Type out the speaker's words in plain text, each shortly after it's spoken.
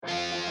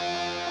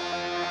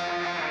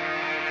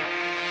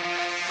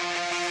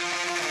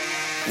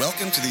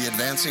Welcome to the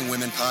Advancing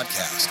Women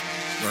Podcast,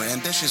 where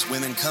ambitious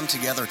women come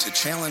together to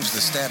challenge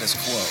the status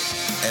quo,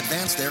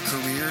 advance their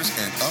careers,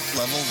 and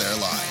up-level their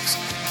lives.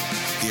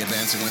 The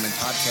Advancing Women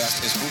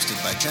Podcast is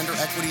hosted by gender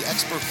equity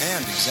expert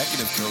and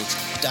executive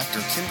coach,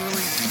 Dr.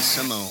 Kimberly D.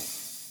 Simone.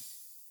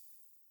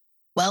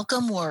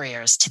 Welcome,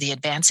 warriors, to the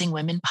Advancing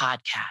Women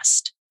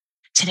Podcast.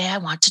 Today, I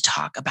want to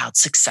talk about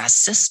success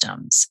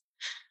systems.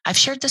 I've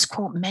shared this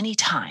quote many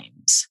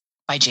times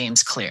by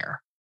James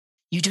Clear.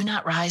 You do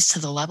not rise to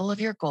the level of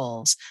your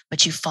goals,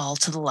 but you fall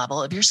to the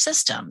level of your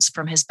systems,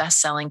 from his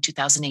best-selling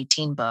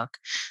 2018 book,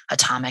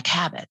 Atomic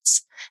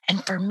Habits.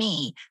 And for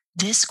me,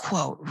 this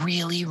quote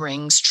really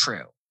rings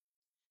true.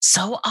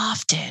 So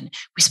often,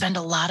 we spend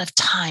a lot of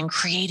time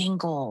creating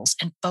goals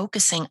and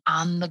focusing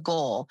on the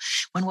goal,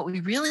 when what we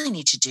really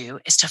need to do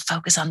is to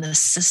focus on the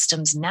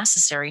systems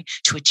necessary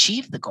to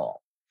achieve the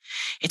goal.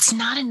 It's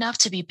not enough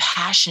to be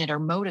passionate or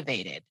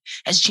motivated.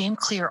 As James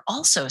Clear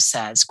also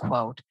says,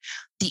 quote,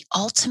 the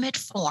ultimate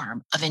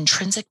form of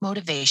intrinsic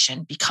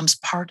motivation becomes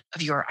part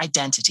of your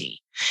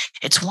identity.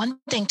 It's one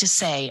thing to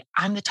say,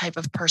 I'm the type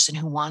of person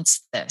who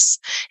wants this.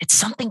 It's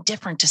something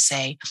different to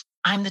say,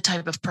 I'm the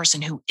type of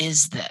person who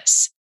is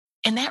this.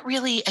 And that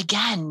really,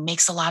 again,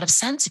 makes a lot of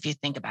sense if you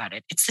think about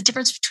it. It's the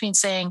difference between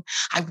saying,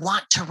 I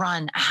want to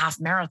run a half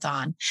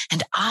marathon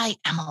and I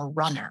am a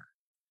runner.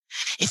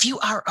 If you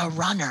are a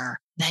runner,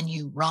 then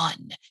you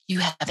run. You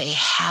have a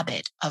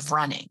habit of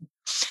running.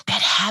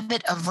 That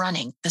habit of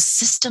running, the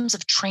systems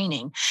of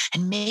training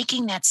and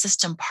making that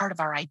system part of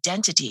our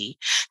identity,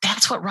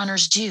 that's what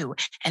runners do.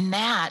 And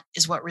that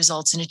is what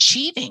results in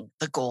achieving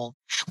the goal.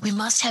 We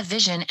must have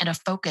vision and a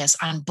focus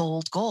on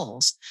bold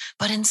goals.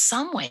 But in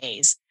some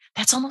ways,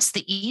 that's almost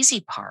the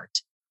easy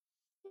part.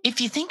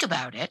 If you think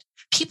about it,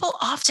 people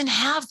often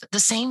have the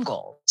same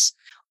goals.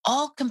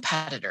 All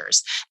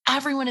competitors,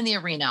 everyone in the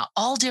arena,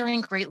 all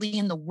daring greatly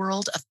in the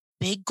world of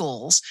big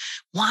goals,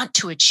 want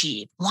to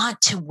achieve, want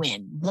to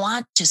win,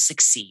 want to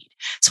succeed.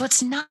 So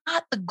it's not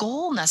the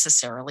goal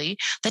necessarily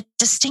that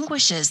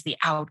distinguishes the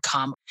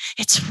outcome.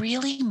 It's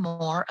really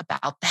more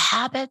about the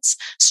habits,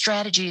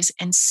 strategies,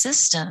 and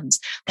systems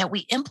that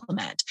we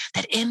implement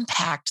that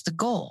impact the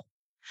goal.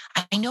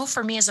 I know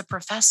for me as a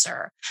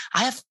professor,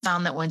 I have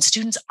found that when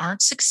students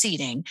aren't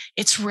succeeding,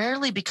 it's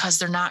rarely because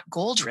they're not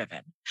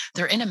goal-driven.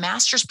 They're in a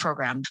master's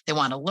program. They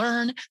want to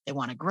learn, they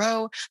want to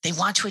grow, they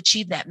want to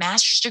achieve that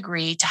master's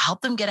degree to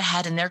help them get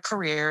ahead in their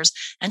careers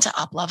and to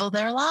up-level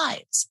their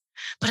lives.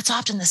 But it's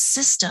often the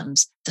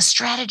systems, the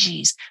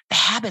strategies, the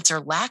habits or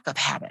lack of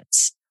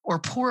habits or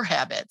poor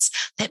habits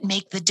that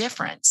make the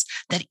difference,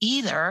 that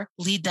either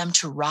lead them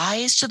to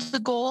rise to the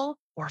goal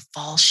or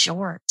fall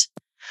short.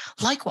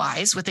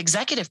 Likewise, with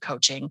executive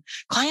coaching,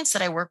 clients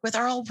that I work with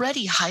are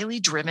already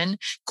highly driven,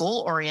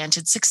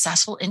 goal-oriented,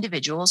 successful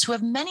individuals who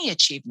have many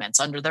achievements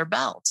under their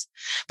belt,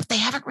 but they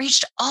haven't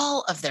reached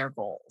all of their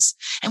goals.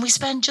 And we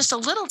spend just a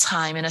little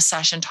time in a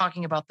session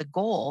talking about the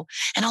goal,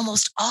 and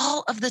almost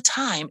all of the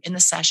time in the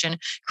session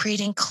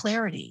creating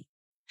clarity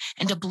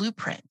and a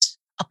blueprint,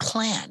 a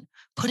plan,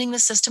 putting the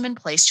system in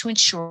place to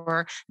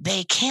ensure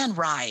they can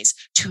rise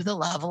to the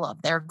level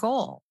of their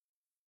goal.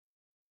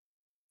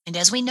 And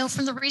as we know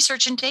from the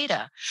research and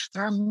data,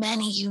 there are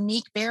many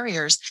unique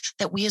barriers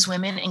that we as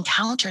women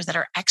encounter that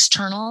are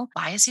external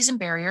biases and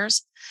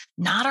barriers,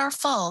 not our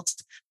fault,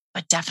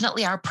 but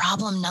definitely our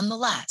problem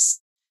nonetheless.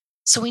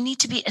 So we need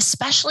to be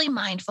especially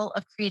mindful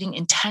of creating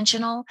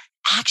intentional,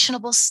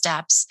 actionable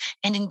steps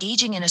and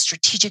engaging in a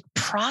strategic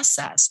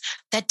process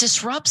that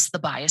disrupts the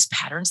bias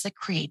patterns that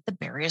create the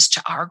barriers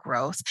to our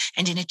growth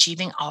and in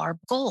achieving our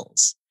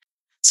goals.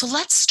 So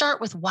let's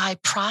start with why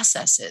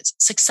processes,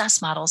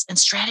 success models, and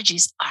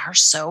strategies are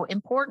so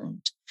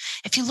important.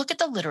 If you look at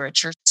the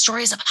literature,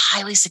 stories of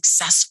highly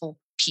successful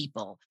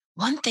people,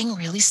 one thing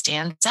really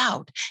stands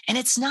out, and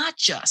it's not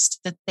just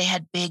that they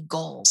had big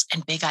goals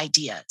and big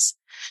ideas.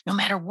 No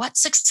matter what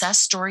success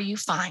story you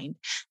find,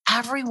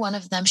 every one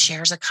of them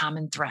shares a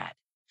common thread.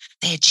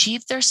 They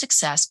achieved their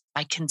success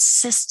by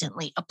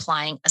consistently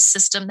applying a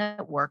system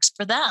that works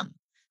for them.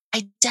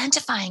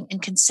 Identifying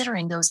and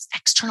considering those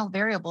external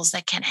variables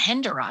that can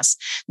hinder us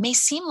may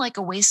seem like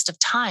a waste of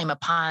time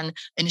upon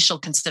initial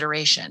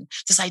consideration.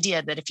 This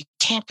idea that if you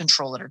can't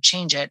control it or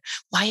change it,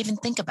 why even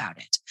think about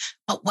it?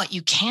 But what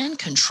you can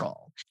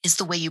control is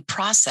the way you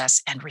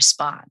process and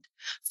respond.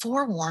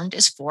 Forewarned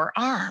is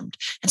forearmed.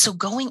 And so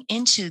going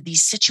into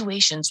these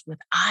situations with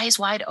eyes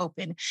wide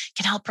open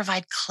can help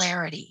provide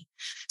clarity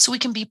so we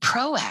can be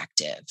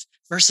proactive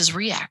versus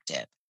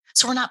reactive.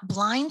 So we're not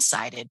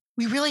blindsided.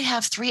 We really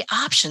have three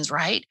options,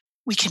 right?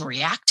 We can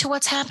react to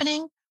what's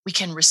happening, we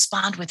can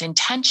respond with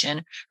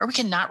intention, or we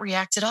can not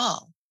react at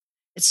all.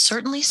 It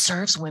certainly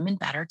serves women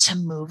better to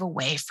move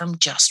away from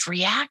just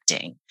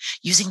reacting,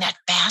 using that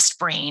fast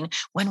brain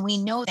when we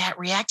know that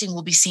reacting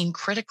will be seen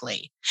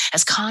critically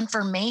as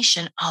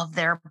confirmation of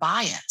their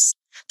bias.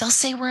 They'll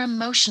say we're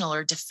emotional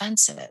or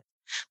defensive.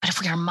 But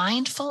if we are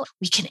mindful,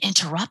 we can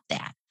interrupt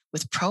that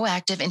with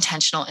proactive,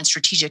 intentional, and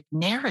strategic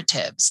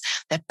narratives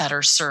that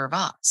better serve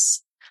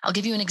us. I'll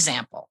give you an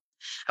example.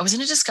 I was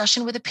in a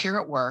discussion with a peer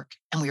at work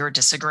and we were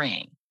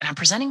disagreeing. and I'm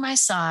presenting my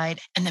side,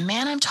 and the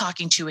man I'm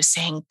talking to is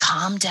saying,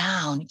 calm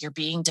down, you're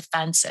being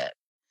defensive.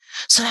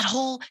 So that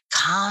whole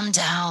calm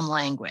down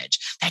language,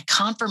 that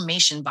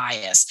confirmation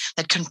bias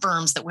that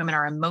confirms that women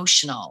are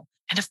emotional.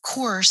 And of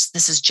course,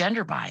 this is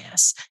gender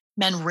bias.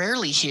 Men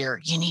rarely hear,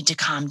 you need to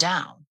calm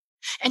down.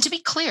 And to be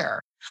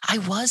clear, I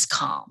was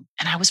calm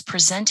and I was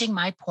presenting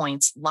my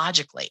points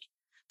logically.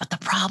 But the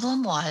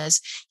problem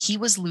was he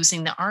was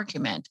losing the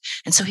argument.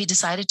 And so he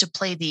decided to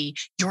play the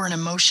you're an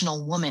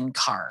emotional woman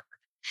card.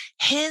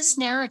 His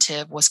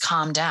narrative was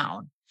calm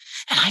down.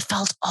 And I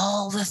felt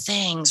all the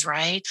things,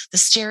 right? The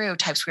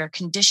stereotypes we are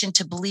conditioned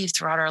to believe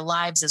throughout our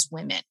lives as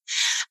women.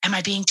 Am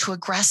I being too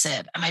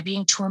aggressive? Am I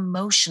being too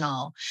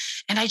emotional?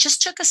 And I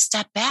just took a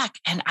step back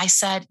and I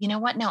said, you know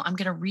what? No, I'm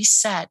going to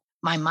reset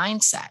my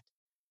mindset.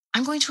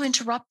 I'm going to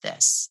interrupt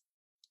this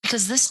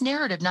because this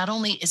narrative not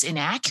only is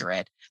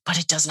inaccurate, but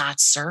it does not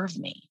serve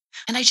me.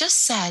 And I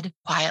just said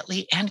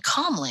quietly and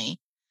calmly,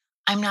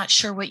 I'm not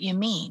sure what you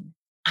mean.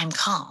 I'm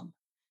calm.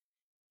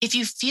 If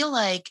you feel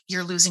like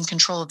you're losing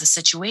control of the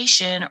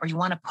situation or you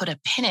want to put a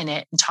pin in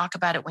it and talk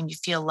about it when you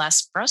feel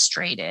less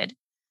frustrated,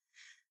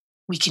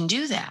 we can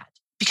do that.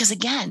 Because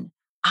again,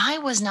 I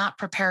was not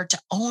prepared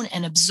to own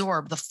and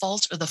absorb the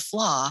fault or the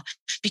flaw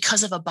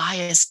because of a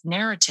biased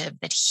narrative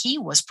that he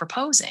was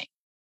proposing.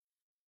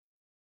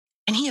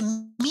 And he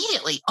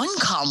immediately,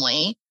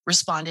 uncalmly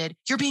responded,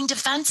 you're being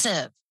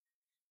defensive.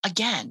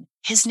 Again,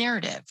 his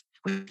narrative,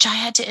 which I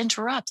had to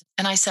interrupt.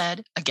 And I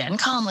said, again,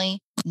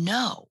 calmly,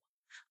 no.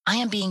 I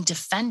am being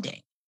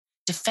defending.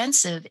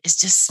 Defensive is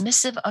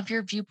dismissive of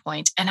your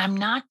viewpoint, and I'm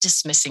not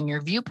dismissing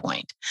your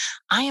viewpoint.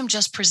 I am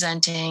just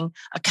presenting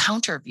a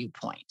counter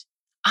viewpoint.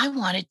 I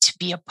wanted to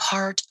be a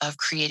part of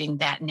creating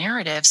that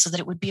narrative so that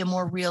it would be a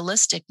more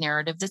realistic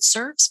narrative that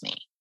serves me.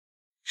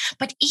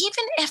 But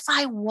even if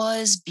I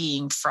was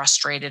being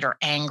frustrated or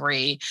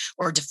angry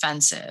or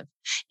defensive,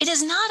 it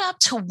is not up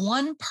to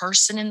one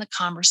person in the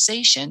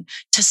conversation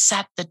to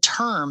set the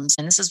terms.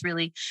 And this is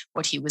really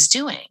what he was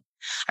doing.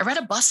 I read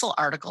a Bustle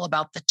article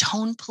about the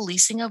tone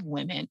policing of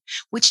women,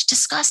 which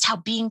discussed how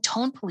being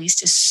tone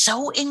policed is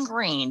so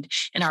ingrained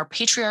in our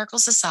patriarchal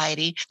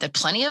society that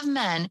plenty of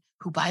men,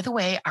 who, by the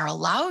way, are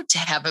allowed to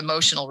have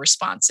emotional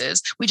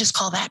responses, we just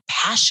call that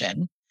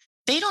passion,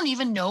 they don't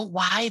even know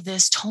why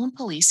this tone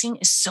policing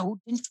is so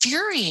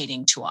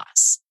infuriating to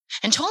us.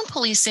 And tone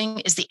policing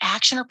is the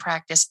action or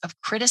practice of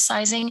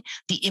criticizing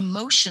the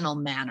emotional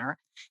manner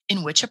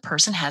in which a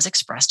person has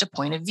expressed a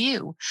point of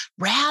view,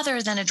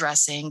 rather than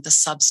addressing the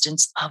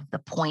substance of the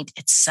point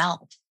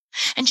itself.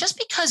 And just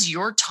because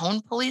your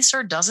tone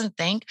policer doesn't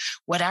think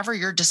whatever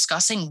you're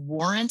discussing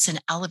warrants an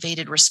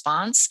elevated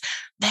response,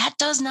 that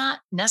does not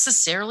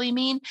necessarily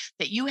mean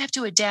that you have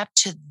to adapt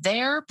to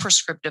their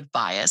prescriptive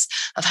bias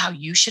of how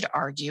you should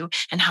argue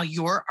and how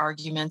your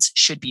arguments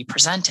should be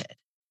presented.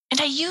 And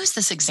I use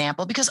this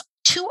example because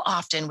too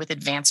often with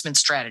advancement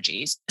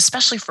strategies,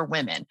 especially for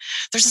women,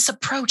 there's this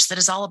approach that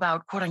is all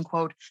about, quote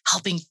unquote,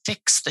 helping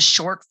fix the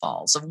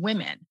shortfalls of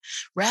women,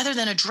 rather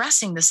than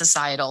addressing the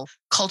societal,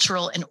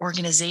 cultural, and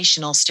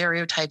organizational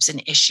stereotypes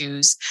and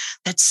issues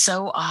that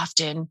so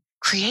often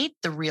create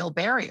the real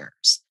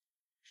barriers.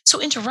 So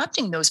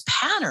interrupting those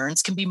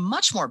patterns can be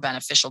much more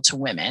beneficial to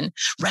women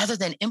rather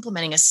than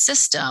implementing a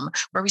system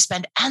where we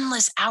spend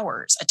endless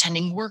hours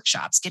attending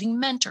workshops, getting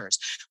mentors,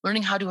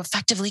 learning how to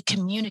effectively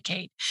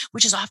communicate,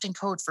 which is often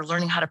code for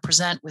learning how to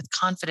present with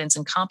confidence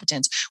and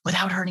competence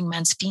without hurting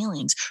men's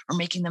feelings or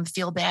making them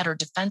feel bad or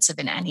defensive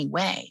in any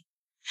way.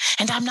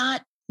 And I'm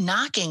not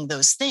knocking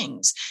those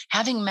things.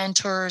 Having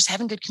mentors,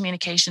 having good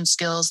communication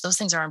skills, those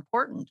things are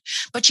important.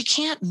 But you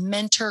can't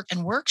mentor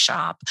and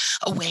workshop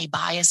away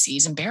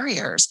biases and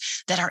barriers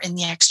that are in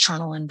the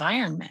external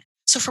environment.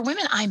 So for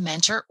women I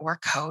mentor or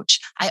coach,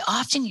 I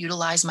often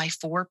utilize my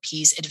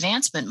 4Ps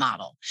advancement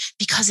model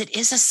because it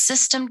is a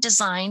system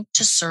designed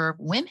to serve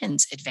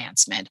women's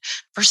advancement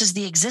versus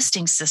the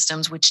existing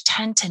systems, which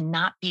tend to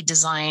not be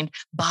designed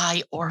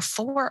by or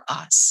for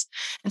us.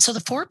 And so the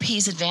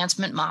 4Ps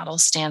advancement model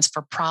stands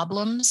for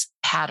problems,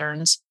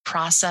 patterns,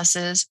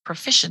 processes,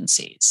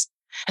 proficiencies.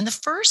 And the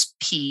first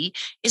P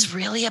is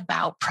really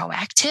about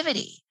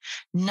proactivity,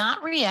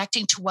 not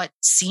reacting to what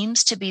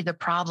seems to be the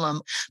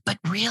problem, but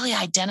really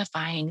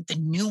identifying the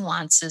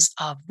nuances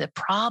of the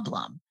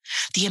problem,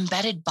 the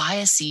embedded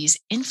biases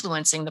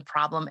influencing the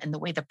problem and the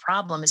way the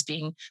problem is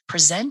being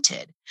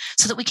presented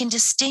so that we can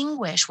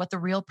distinguish what the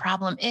real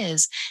problem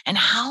is and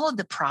how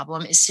the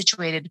problem is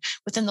situated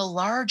within the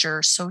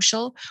larger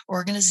social,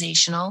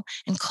 organizational,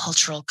 and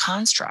cultural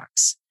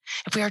constructs.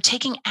 If we are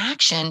taking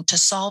action to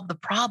solve the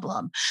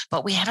problem,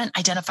 but we haven't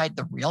identified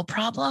the real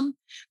problem,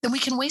 then we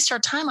can waste our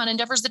time on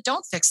endeavors that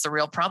don't fix the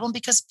real problem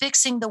because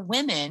fixing the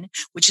women,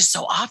 which is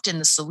so often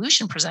the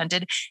solution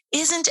presented,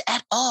 isn't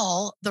at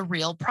all the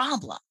real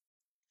problem.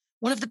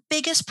 One of the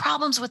biggest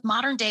problems with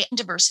modern day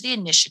diversity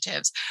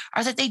initiatives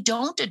are that they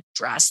don't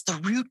address the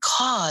root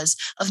cause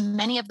of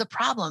many of the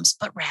problems,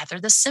 but rather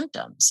the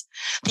symptoms.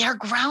 They are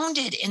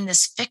grounded in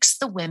this fix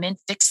the women,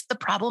 fix the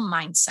problem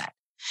mindset.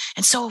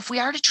 And so if we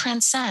are to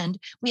transcend,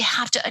 we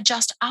have to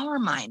adjust our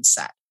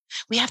mindset.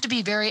 We have to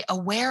be very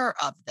aware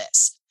of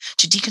this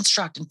to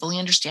deconstruct and fully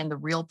understand the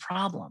real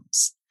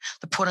problems.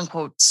 The quote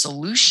unquote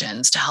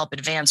solutions to help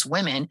advance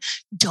women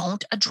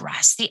don't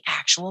address the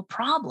actual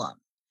problem.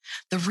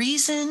 The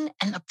reason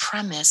and the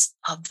premise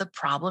of the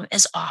problem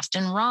is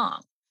often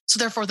wrong. So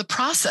therefore, the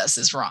process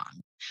is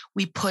wrong.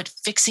 We put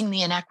fixing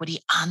the inequity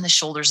on the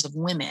shoulders of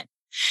women.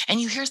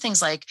 And you hear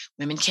things like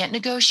women can't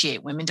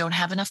negotiate, women don't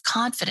have enough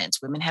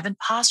confidence, women have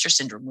imposter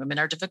syndrome, women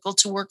are difficult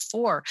to work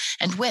for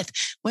and with,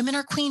 women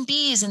are queen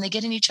bees and they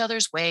get in each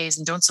other's ways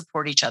and don't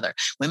support each other,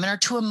 women are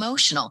too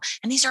emotional.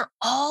 And these are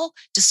all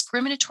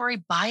discriminatory,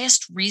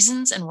 biased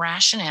reasons and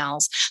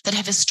rationales that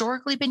have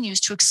historically been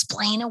used to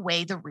explain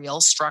away the real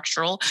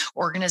structural,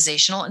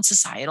 organizational, and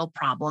societal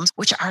problems,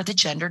 which are the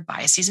gendered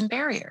biases and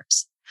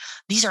barriers.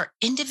 These are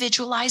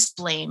individualized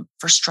blame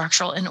for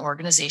structural and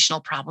organizational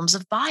problems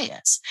of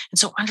bias. And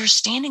so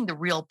understanding the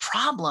real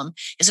problem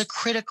is a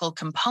critical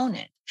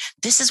component.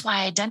 This is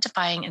why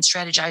identifying and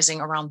strategizing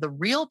around the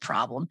real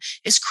problem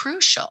is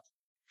crucial.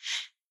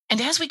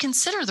 And as we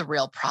consider the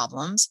real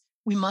problems,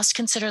 we must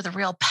consider the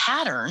real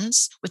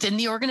patterns within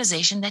the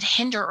organization that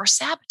hinder or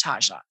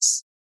sabotage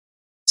us.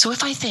 So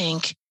if I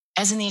think,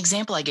 as in the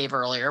example I gave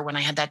earlier, when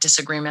I had that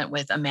disagreement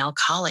with a male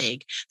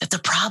colleague, that the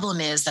problem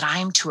is that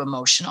I'm too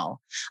emotional,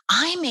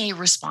 I may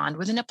respond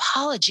with an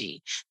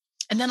apology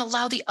and then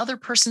allow the other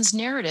person's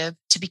narrative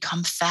to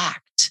become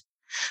fact.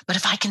 But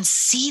if I can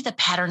see the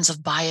patterns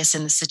of bias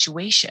in the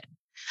situation,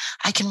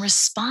 I can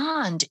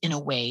respond in a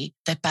way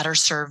that better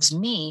serves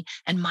me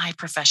and my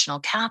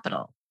professional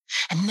capital.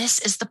 And this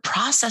is the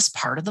process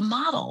part of the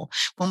model.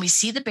 When we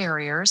see the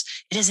barriers,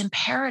 it is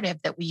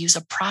imperative that we use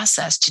a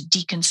process to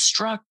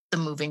deconstruct the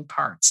moving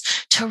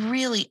parts, to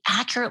really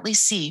accurately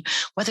see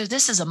whether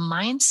this is a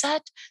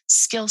mindset,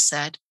 skill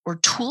set, or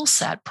tool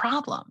set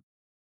problem.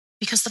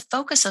 Because the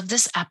focus of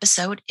this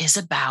episode is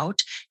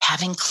about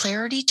having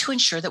clarity to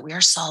ensure that we are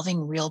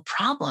solving real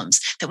problems,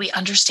 that we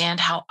understand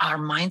how our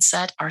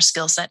mindset, our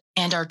skill set,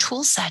 and our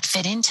tool set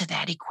fit into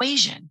that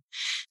equation.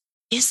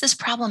 Is this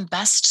problem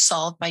best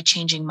solved by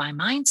changing my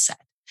mindset?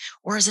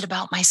 Or is it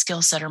about my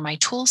skill set or my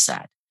tool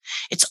set?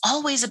 It's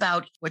always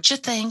about what you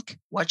think,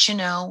 what you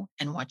know,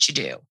 and what you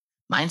do.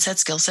 Mindset,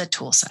 skill set,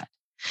 tool set.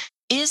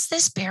 Is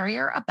this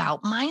barrier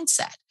about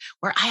mindset,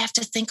 where I have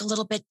to think a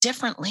little bit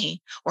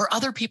differently, or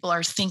other people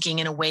are thinking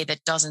in a way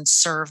that doesn't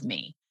serve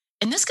me?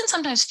 And this can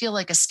sometimes feel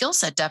like a skill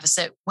set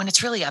deficit when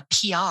it's really a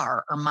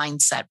PR or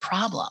mindset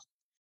problem.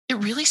 It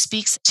really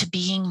speaks to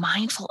being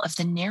mindful of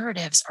the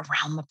narratives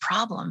around the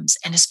problems,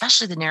 and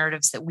especially the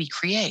narratives that we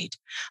create.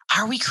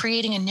 Are we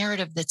creating a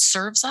narrative that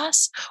serves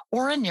us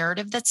or a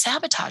narrative that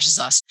sabotages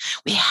us?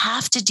 We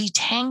have to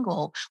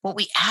detangle what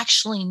we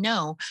actually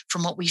know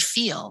from what we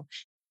feel.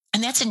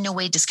 And that's in no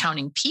way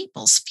discounting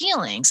people's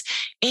feelings.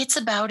 It's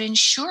about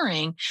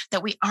ensuring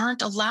that we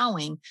aren't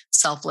allowing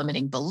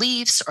self-limiting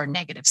beliefs or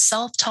negative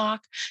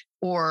self-talk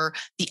or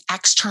the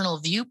external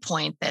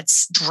viewpoint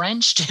that's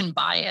drenched in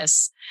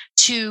bias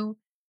to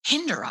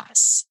hinder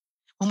us.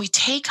 When we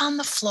take on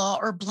the flaw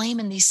or blame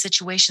in these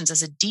situations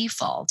as a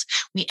default,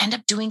 we end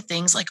up doing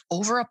things like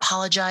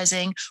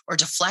over-apologizing or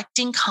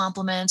deflecting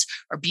compliments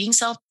or being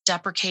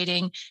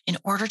self-deprecating in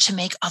order to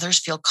make others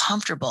feel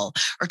comfortable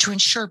or to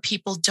ensure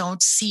people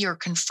don't see or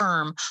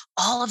confirm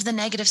all of the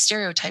negative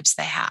stereotypes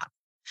they have.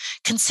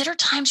 Consider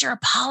times you're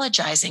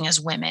apologizing as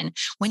women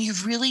when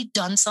you've really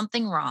done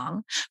something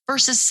wrong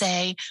versus,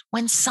 say,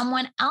 when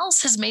someone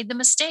else has made the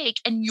mistake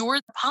and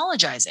you're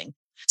apologizing.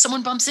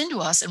 Someone bumps into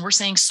us and we're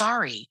saying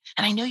sorry.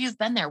 And I know you've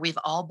been there. We've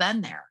all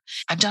been there.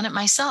 I've done it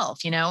myself.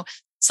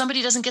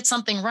 Somebody doesn't get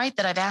something right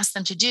that I've asked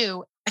them to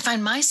do. I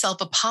find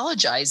myself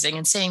apologizing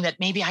and saying that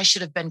maybe I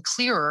should have been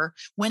clearer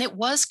when it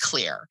was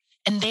clear.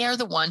 And they are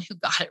the one who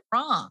got it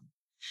wrong.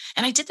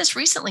 And I did this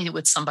recently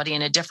with somebody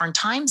in a different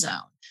time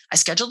zone. I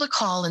scheduled a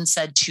call and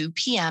said 2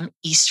 p.m.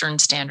 Eastern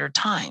Standard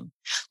Time.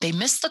 They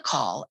missed the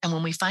call. And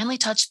when we finally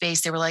touched base,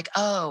 they were like,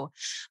 oh,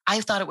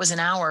 I thought it was an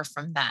hour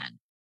from then.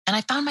 And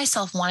I found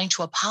myself wanting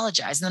to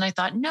apologize. And then I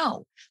thought,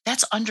 no,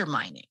 that's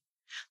undermining.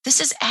 This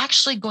is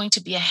actually going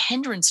to be a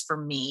hindrance for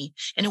me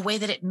in a way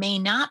that it may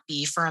not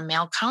be for a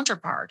male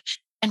counterpart.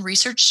 And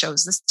research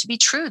shows this to be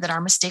true, that our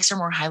mistakes are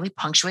more highly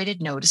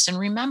punctuated, noticed, and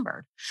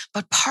remembered.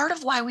 But part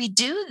of why we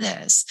do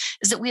this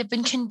is that we have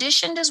been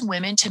conditioned as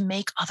women to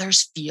make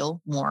others feel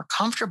more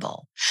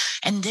comfortable.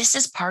 And this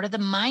is part of the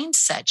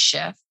mindset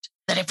shift,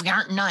 that if we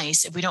aren't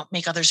nice, if we don't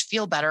make others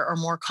feel better or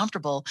more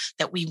comfortable,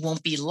 that we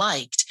won't be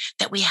liked,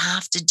 that we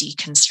have to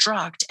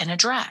deconstruct and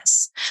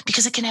address,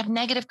 because it can have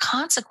negative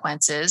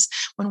consequences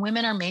when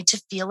women are made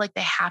to feel like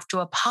they have to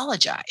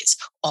apologize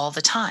all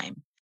the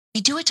time. We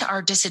do it to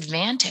our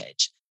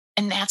disadvantage.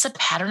 And that's a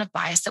pattern of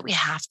bias that we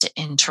have to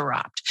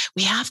interrupt.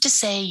 We have to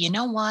say, you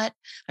know what?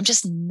 I'm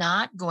just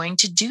not going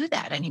to do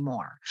that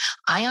anymore.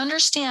 I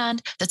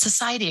understand that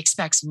society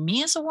expects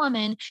me as a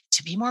woman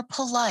to be more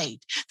polite,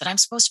 that I'm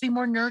supposed to be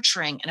more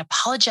nurturing and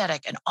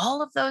apologetic and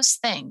all of those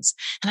things.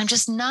 And I'm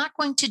just not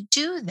going to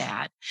do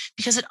that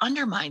because it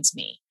undermines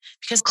me.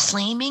 Because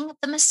claiming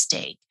the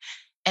mistake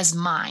as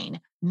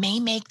mine may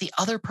make the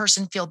other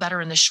person feel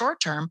better in the short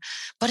term,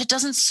 but it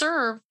doesn't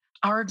serve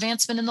our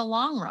advancement in the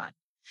long run.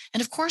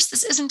 And of course,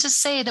 this isn't to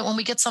say that when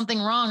we get something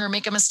wrong or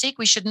make a mistake,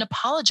 we shouldn't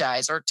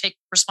apologize or take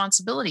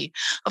responsibility.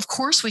 Of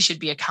course, we should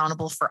be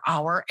accountable for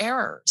our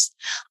errors.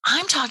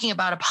 I'm talking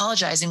about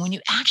apologizing when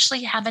you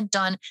actually haven't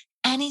done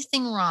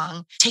anything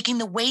wrong, taking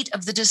the weight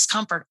of the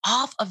discomfort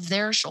off of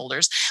their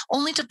shoulders,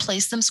 only to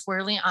place them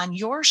squarely on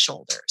your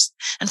shoulders.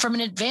 And from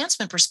an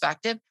advancement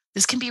perspective,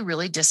 this can be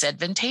really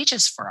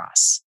disadvantageous for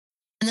us.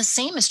 And the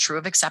same is true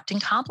of accepting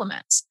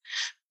compliments.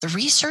 The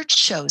research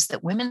shows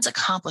that women's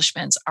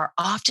accomplishments are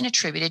often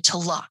attributed to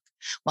luck,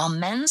 while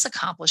men's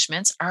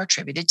accomplishments are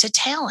attributed to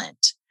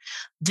talent.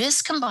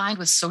 This, combined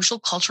with social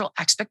cultural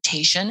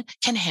expectation,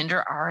 can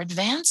hinder our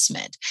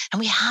advancement. And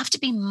we have to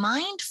be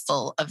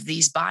mindful of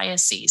these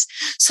biases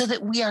so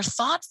that we are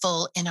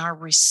thoughtful in our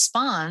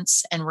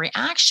response and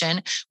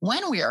reaction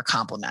when we are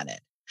complimented.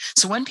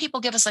 So when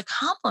people give us a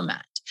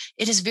compliment,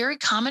 it is very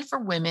common for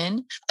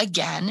women,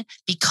 again,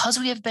 because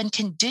we have been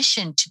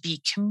conditioned to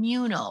be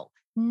communal,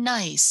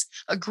 nice,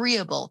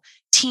 agreeable,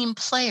 team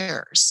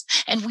players,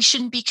 and we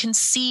shouldn't be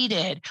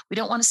conceited. We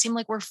don't want to seem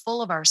like we're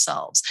full of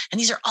ourselves. And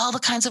these are all the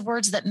kinds of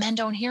words that men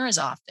don't hear as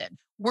often,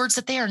 words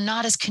that they are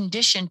not as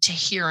conditioned to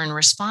hear and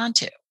respond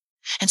to.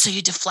 And so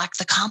you deflect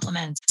the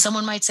compliment.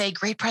 Someone might say,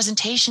 great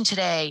presentation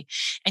today.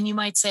 And you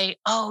might say,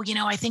 oh,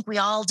 I think we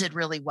all did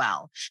really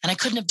well. And I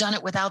couldn't have done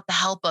it without the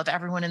help of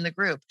everyone in the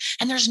group.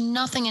 And there's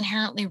nothing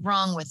inherently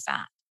wrong with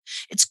that.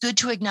 It's good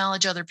to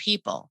acknowledge other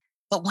people.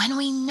 But when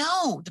we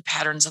know the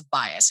patterns of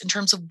bias in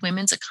terms of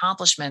women's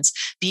accomplishments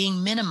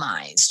being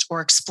minimized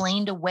or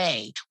explained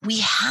away, we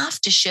have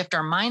to shift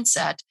our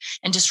mindset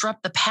and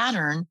disrupt the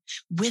pattern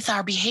with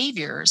our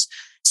behaviors.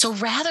 So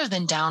rather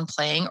than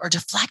downplaying or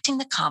deflecting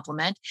the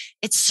compliment,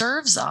 it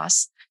serves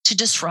us to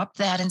disrupt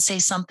that and say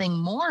something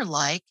more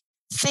like,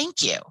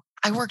 thank you.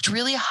 I worked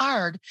really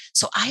hard,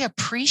 so I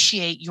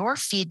appreciate your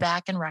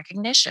feedback and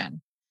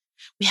recognition.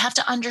 We have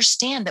to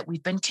understand that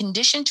we've been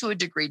conditioned to a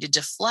degree to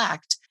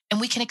deflect, and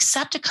we can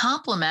accept a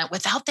compliment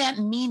without that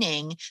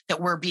meaning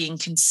that we're being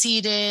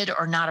conceited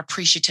or not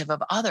appreciative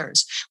of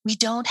others. We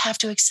don't have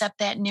to accept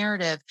that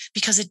narrative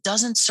because it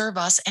doesn't serve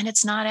us and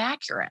it's not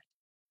accurate.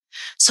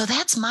 So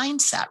that's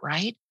mindset,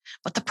 right?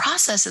 But the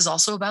process is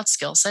also about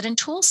skill set and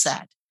tool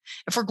set.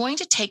 If we're going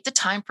to take the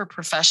time for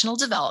professional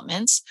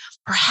developments,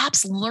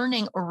 perhaps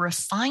learning or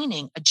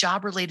refining a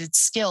job-related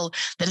skill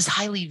that is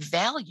highly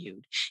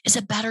valued is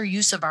a better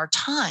use of our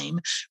time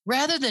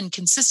rather than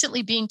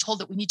consistently being told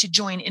that we need to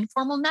join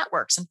informal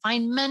networks and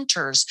find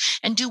mentors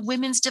and do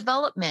women's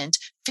development,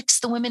 fix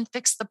the women,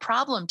 fix the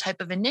problem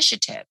type of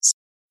initiatives.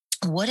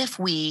 What if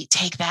we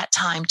take that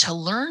time to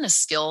learn a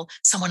skill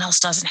someone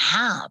else doesn't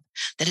have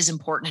that is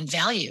important and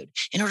valued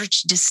in order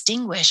to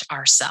distinguish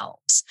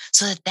ourselves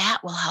so that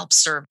that will help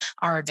serve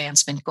our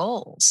advancement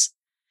goals?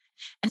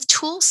 And the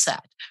tool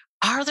set.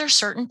 Are there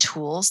certain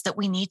tools that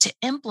we need to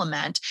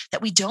implement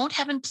that we don't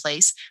have in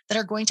place that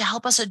are going to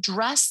help us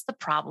address the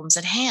problems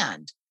at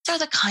hand? These are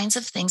the kinds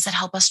of things that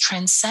help us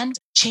transcend.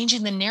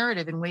 Changing the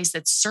narrative in ways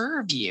that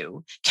serve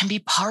you can be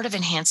part of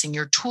enhancing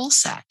your tool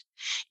set.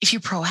 If you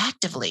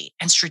proactively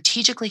and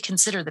strategically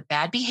consider the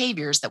bad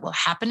behaviors that will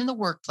happen in the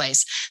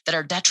workplace that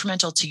are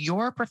detrimental to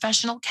your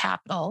professional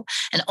capital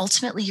and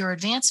ultimately your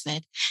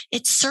advancement,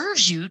 it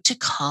serves you to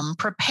come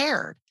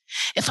prepared.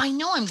 If I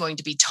know I'm going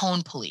to be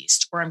tone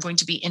policed or I'm going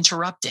to be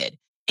interrupted,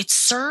 it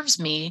serves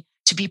me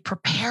to be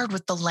prepared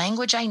with the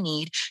language I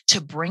need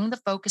to bring the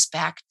focus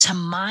back to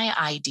my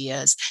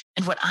ideas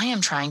and what I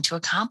am trying to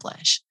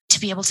accomplish, to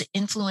be able to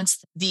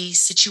influence the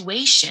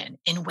situation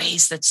in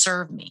ways that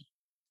serve me.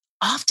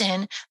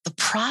 Often the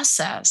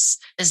process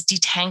is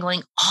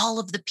detangling all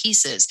of the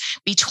pieces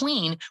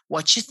between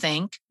what you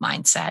think,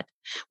 mindset,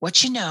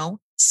 what you know,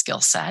 skill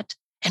set,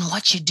 and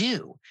what you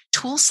do,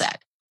 tool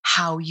set,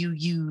 how you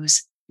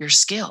use your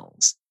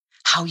skills,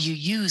 how you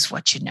use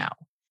what you know.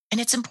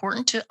 And it's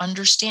important to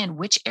understand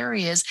which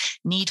areas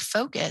need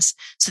focus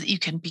so that you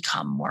can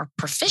become more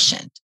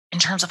proficient in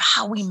terms of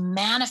how we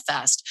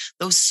manifest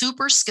those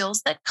super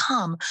skills that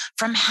come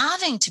from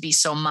having to be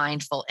so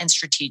mindful and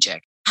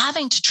strategic,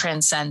 having to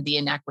transcend the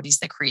inequities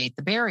that create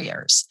the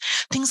barriers.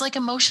 Things like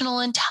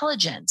emotional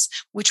intelligence,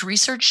 which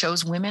research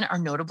shows women are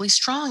notably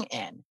strong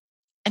in.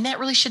 And that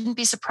really shouldn't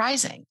be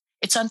surprising.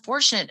 It's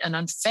unfortunate and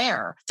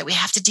unfair that we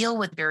have to deal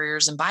with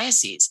barriers and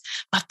biases,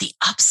 but the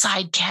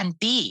upside can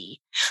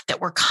be that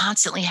we're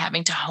constantly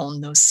having to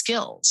hone those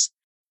skills.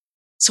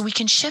 So we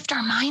can shift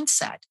our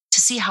mindset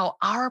to see how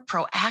our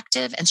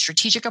proactive and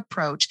strategic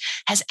approach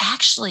has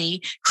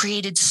actually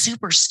created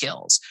super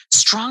skills,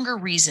 stronger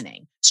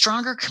reasoning,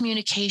 stronger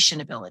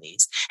communication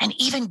abilities, and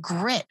even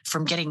grit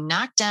from getting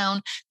knocked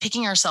down,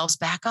 picking ourselves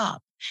back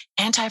up,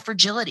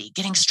 anti-fragility,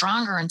 getting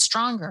stronger and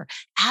stronger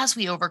as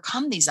we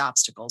overcome these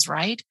obstacles,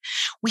 right?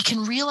 We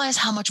can realize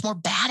how much more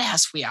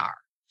badass we are.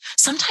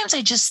 Sometimes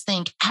I just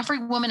think every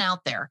woman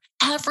out there,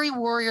 every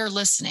warrior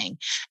listening,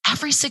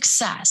 every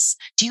success,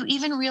 do you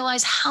even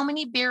realize how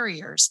many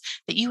barriers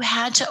that you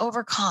had to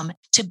overcome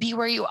to be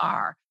where you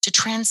are, to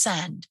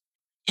transcend?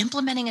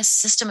 implementing a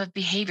system of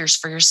behaviors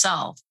for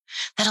yourself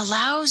that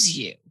allows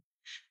you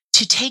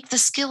to take the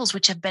skills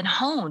which have been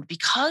honed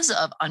because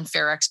of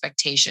unfair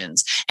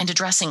expectations and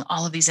addressing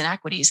all of these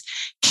inequities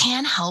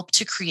can help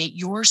to create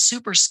your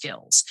super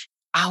skills,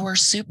 our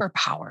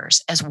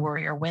superpowers as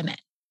warrior women.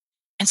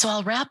 And so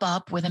I'll wrap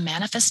up with a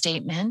manifest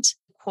statement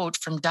quote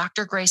from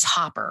Dr. Grace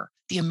Hopper,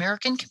 the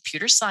American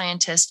computer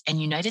scientist and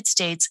United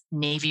States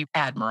Navy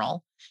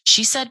admiral.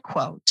 She said,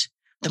 quote,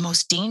 "The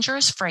most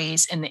dangerous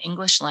phrase in the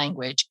English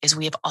language is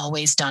we have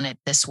always done it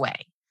this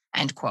way,"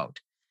 end quote.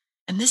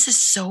 And this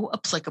is so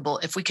applicable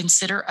if we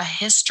consider a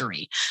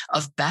history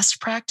of best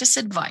practice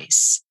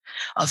advice,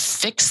 of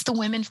fix the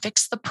women,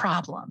 fix the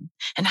problem,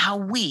 and how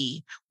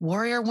we,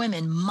 warrior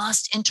women,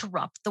 must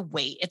interrupt the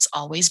way it's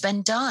always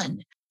been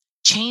done.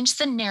 Change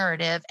the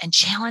narrative and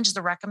challenge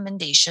the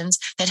recommendations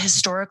that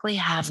historically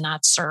have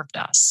not served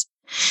us.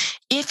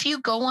 If you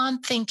go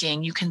on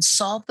thinking you can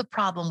solve the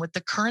problem with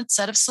the current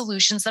set of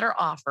solutions that are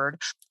offered,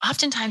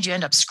 oftentimes you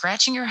end up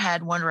scratching your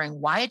head,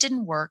 wondering why it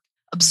didn't work,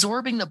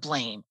 absorbing the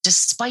blame,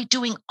 despite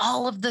doing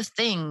all of the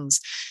things,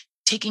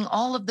 taking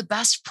all of the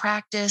best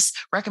practice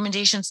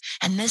recommendations.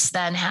 And this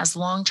then has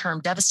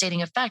long-term devastating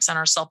effects on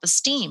our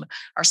self-esteem,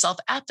 our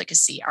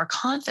self-efficacy, our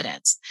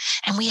confidence.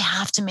 And we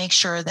have to make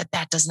sure that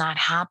that does not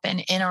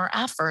happen in our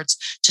efforts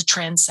to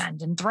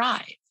transcend and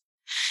thrive.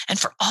 And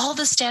for all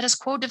the status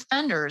quo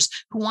defenders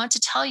who want to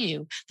tell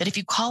you that if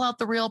you call out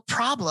the real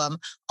problem,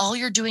 all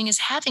you're doing is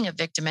having a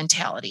victim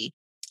mentality,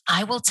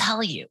 I will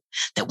tell you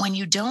that when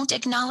you don't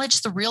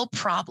acknowledge the real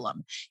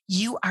problem,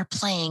 you are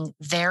playing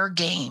their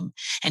game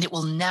and it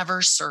will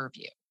never serve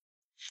you.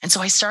 And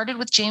so I started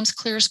with James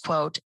Clear's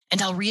quote,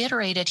 and I'll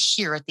reiterate it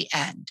here at the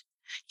end.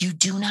 You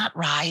do not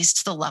rise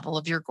to the level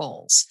of your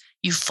goals.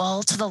 You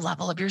fall to the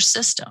level of your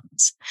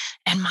systems.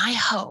 And my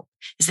hope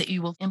is that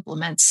you will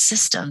implement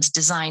systems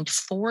designed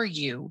for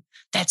you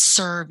that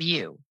serve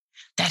you,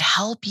 that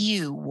help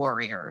you,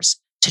 warriors,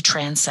 to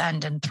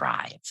transcend and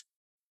thrive.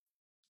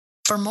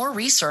 For more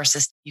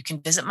resources, you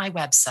can visit my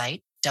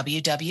website,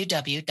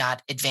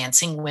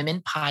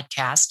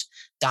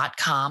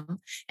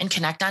 www.advancingwomenpodcast.com, and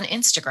connect on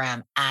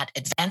Instagram at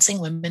Advancing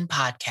Women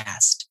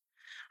Podcast.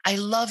 I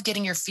love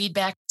getting your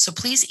feedback, so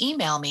please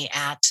email me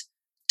at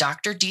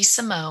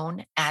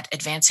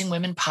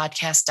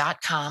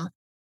drdsimone@advancingwomenpodcast.com.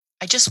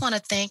 I just want to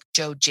thank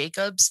Joe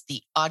Jacobs,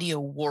 the audio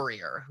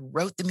warrior who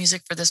wrote the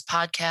music for this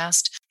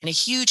podcast, and a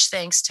huge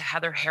thanks to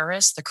Heather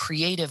Harris, the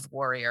creative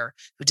warrior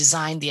who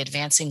designed the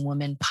Advancing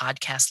Women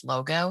podcast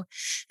logo.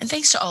 And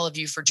thanks to all of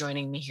you for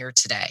joining me here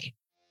today.